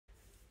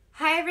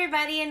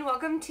everybody, and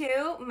welcome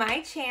to my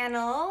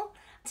channel.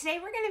 Today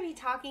we're going to be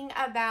talking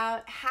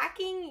about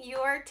hacking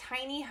your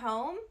tiny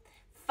home.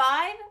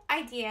 5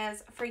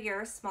 ideas for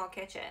your small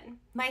kitchen.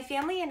 My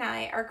family and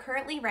I are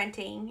currently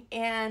renting,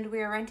 and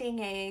we're renting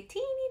a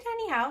teeny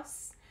tiny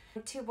house.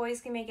 2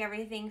 boys can make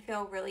everything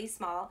feel really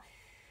small.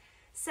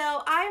 So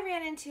I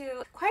ran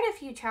into quite a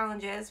few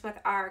challenges with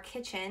our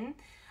kitchen.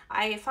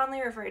 I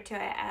fondly refer to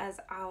it as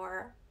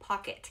our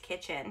pocket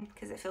kitchen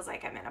because it feels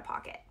like I'm in a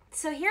pocket.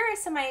 So here are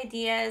some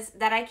ideas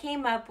that I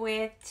came up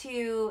with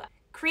to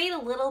create a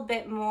little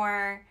bit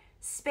more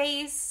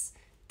space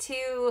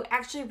to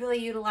actually really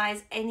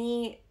utilize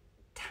any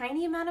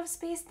tiny amount of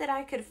space that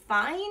I could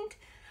find.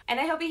 And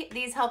I hope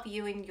these help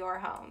you in your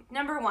home.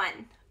 Number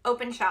 1,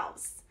 open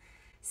shelves.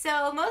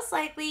 So most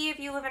likely if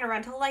you live in a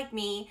rental like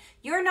me,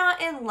 you're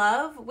not in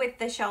love with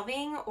the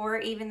shelving or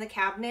even the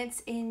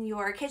cabinets in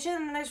your kitchen,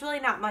 and there's really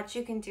not much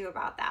you can do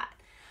about that.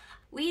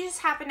 We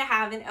just happen to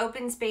have an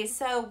open space,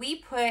 so we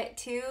put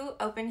 2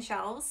 open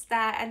shelves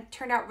that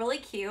turned out really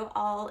cute.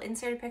 I'll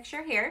insert a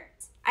picture here.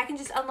 I can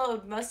just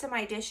unload most of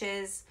my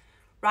dishes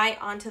right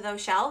onto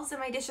those shelves, and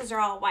my dishes are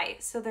all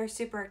white, so they're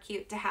super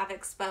cute to have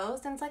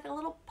exposed, and it's like a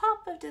little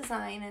pop of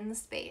design in the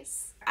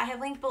space. I have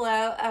linked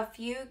below a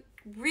few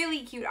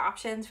really cute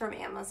options from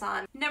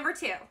Amazon. Number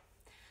 2,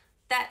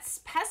 that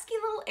pesky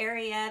little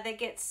area that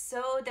gets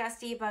so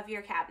dusty above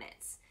your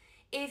cabinets.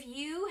 If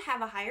you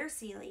have a higher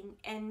ceiling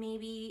and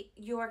maybe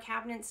your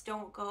cabinets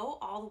don't go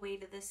all the way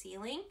to the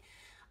ceiling,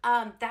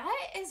 that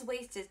is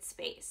wasted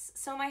space.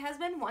 So my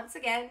husband once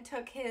again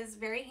took his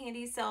very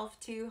handy self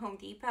to Home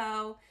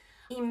Depot.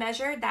 He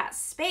measured that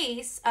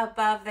space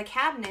above the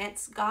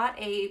cabinets, got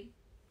a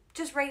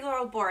just regular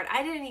old board.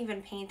 I didn't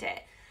even paint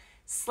it.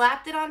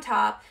 Slapped it on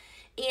top,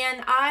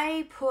 and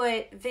I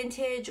put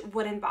vintage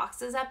wooden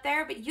boxes up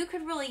there, but you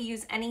could really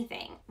use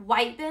anything.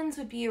 White bins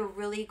would be a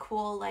really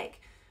cool, like,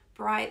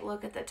 bright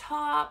look at the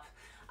top.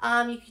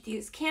 You could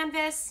use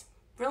canvas.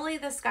 Really,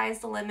 the sky's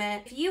the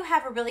limit. If you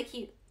have a really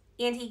cute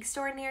antique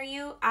store near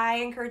you, I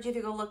encourage you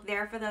to go look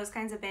there for those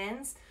kinds of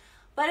bins.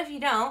 But if you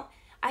don't,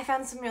 I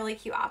found some really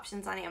cute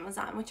options on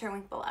Amazon, which are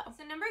linked below.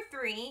 So number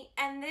 3,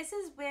 and this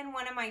has been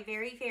one of my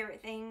very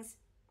favorite things.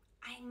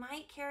 I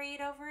might carry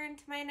it over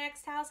into my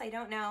next house, I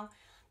don't know.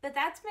 But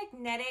that's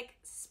magnetic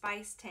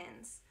spice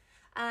tins.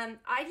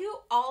 I do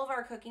all of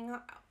our cooking,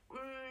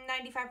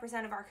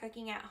 95% of our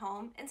cooking at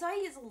home, and so I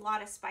use a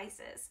lot of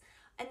spices.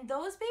 And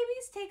those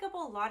babies take up a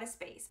lot of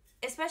space,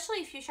 especially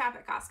if you shop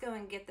at Costco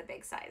and get the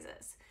big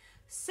sizes.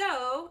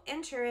 So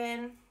enter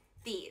in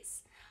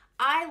these.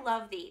 I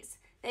love these.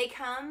 They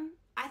come,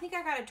 I think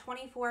I got a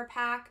 24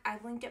 pack.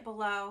 I've linked it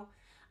below.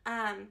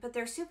 But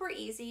they're super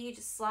easy. You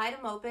just slide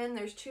them open.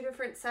 There's 2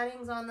 different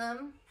settings on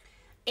them.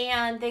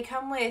 And they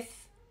come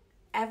with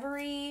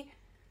every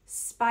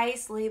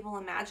spice label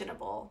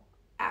imaginable,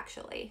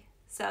 actually.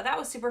 So that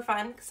was super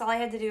fun because all I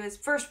had to do is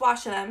first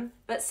wash them,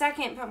 but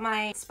second put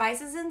my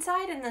spices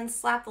inside and then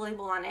slap the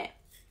label on it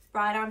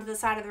right onto the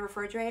side of the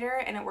refrigerator,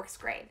 and it works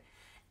great.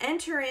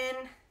 Enter in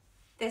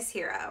this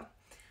hero.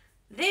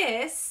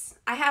 This,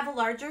 I have a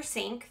larger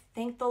sink,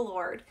 thank the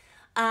Lord.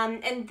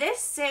 And this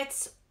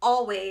sits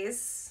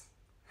always,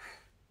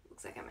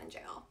 looks like I'm in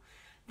jail.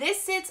 This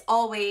sits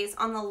always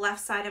on the left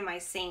side of my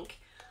sink.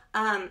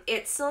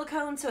 It's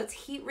silicone, so it's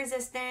heat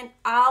resistant.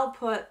 I'll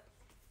put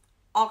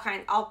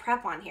I'll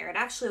prep on here. It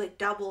actually like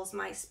doubles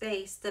my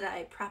space that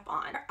I prep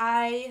on.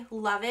 I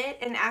love it,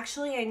 and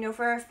actually I know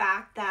for a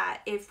fact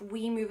that if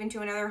we move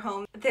into another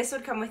home, this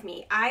would come with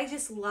me. I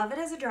just love it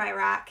as a dry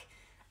rack.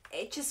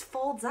 It just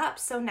folds up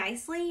so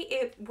nicely.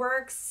 It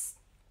works.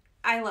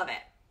 I love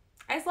it.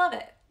 I just love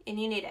it, and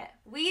you need it.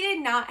 We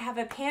did not have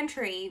a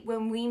pantry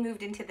when we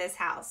moved into this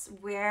house.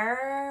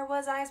 Where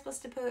was I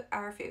supposed to put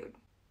our food?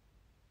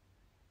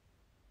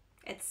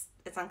 It's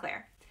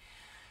unclear.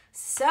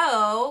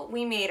 So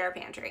we made our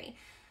pantry.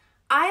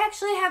 I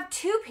actually have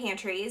 2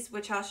 pantries,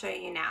 which I'll show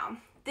you now.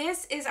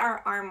 This is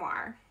our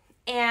armoire,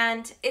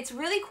 and it's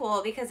really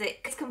cool because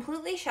it's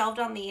completely shelved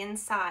on the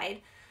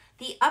inside.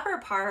 The upper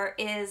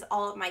part is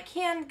all of my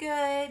canned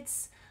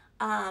goods,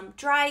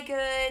 dry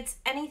goods,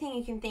 anything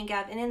you can think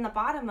of. And in the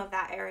bottom of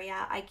that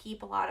area, I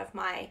keep a lot of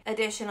my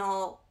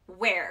additional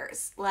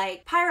wares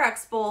like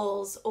Pyrex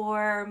bowls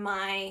or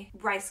my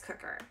rice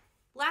cooker.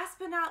 Last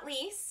but not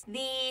least,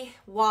 the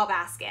wall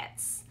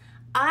baskets.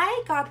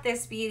 I got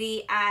this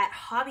beauty at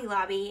Hobby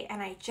Lobby,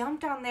 and I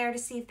jumped on there to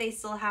see if they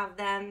still have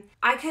them.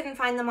 I couldn't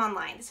find them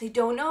online, so I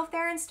don't know if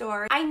they're in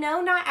store. I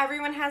know not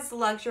everyone has the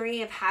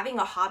luxury of having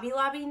a Hobby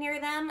Lobby near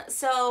them,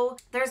 so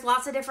there's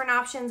lots of different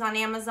options on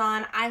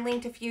Amazon. I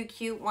linked a few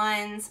cute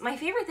ones. My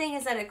favorite thing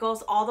is that it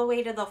goes all the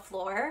way to the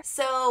floor,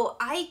 so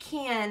I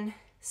can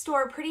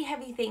store pretty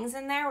heavy things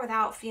in there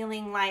without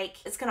feeling like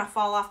it's gonna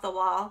fall off the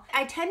wall.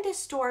 I tend to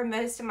store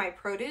most of my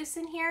produce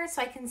in here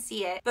so I can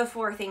see it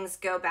before things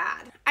go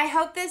bad. I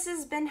hope this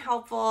has been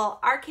helpful.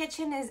 Our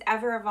kitchen is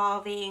ever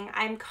evolving.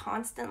 I'm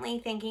constantly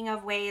thinking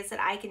of ways that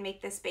I can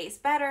make this space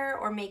better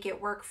or make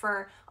it work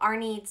for our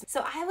needs.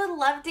 So I would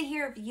love to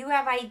hear if you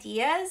have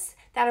ideas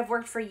that have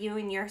worked for you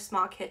in your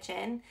small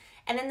kitchen.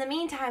 And in the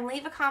meantime,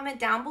 leave a comment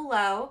down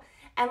below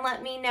and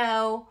let me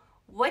know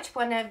which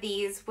one of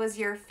these was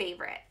your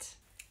favorite.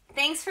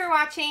 Thanks for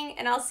watching,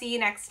 and I'll see you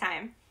next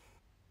time.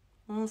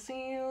 I'll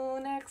see you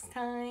next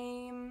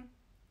time.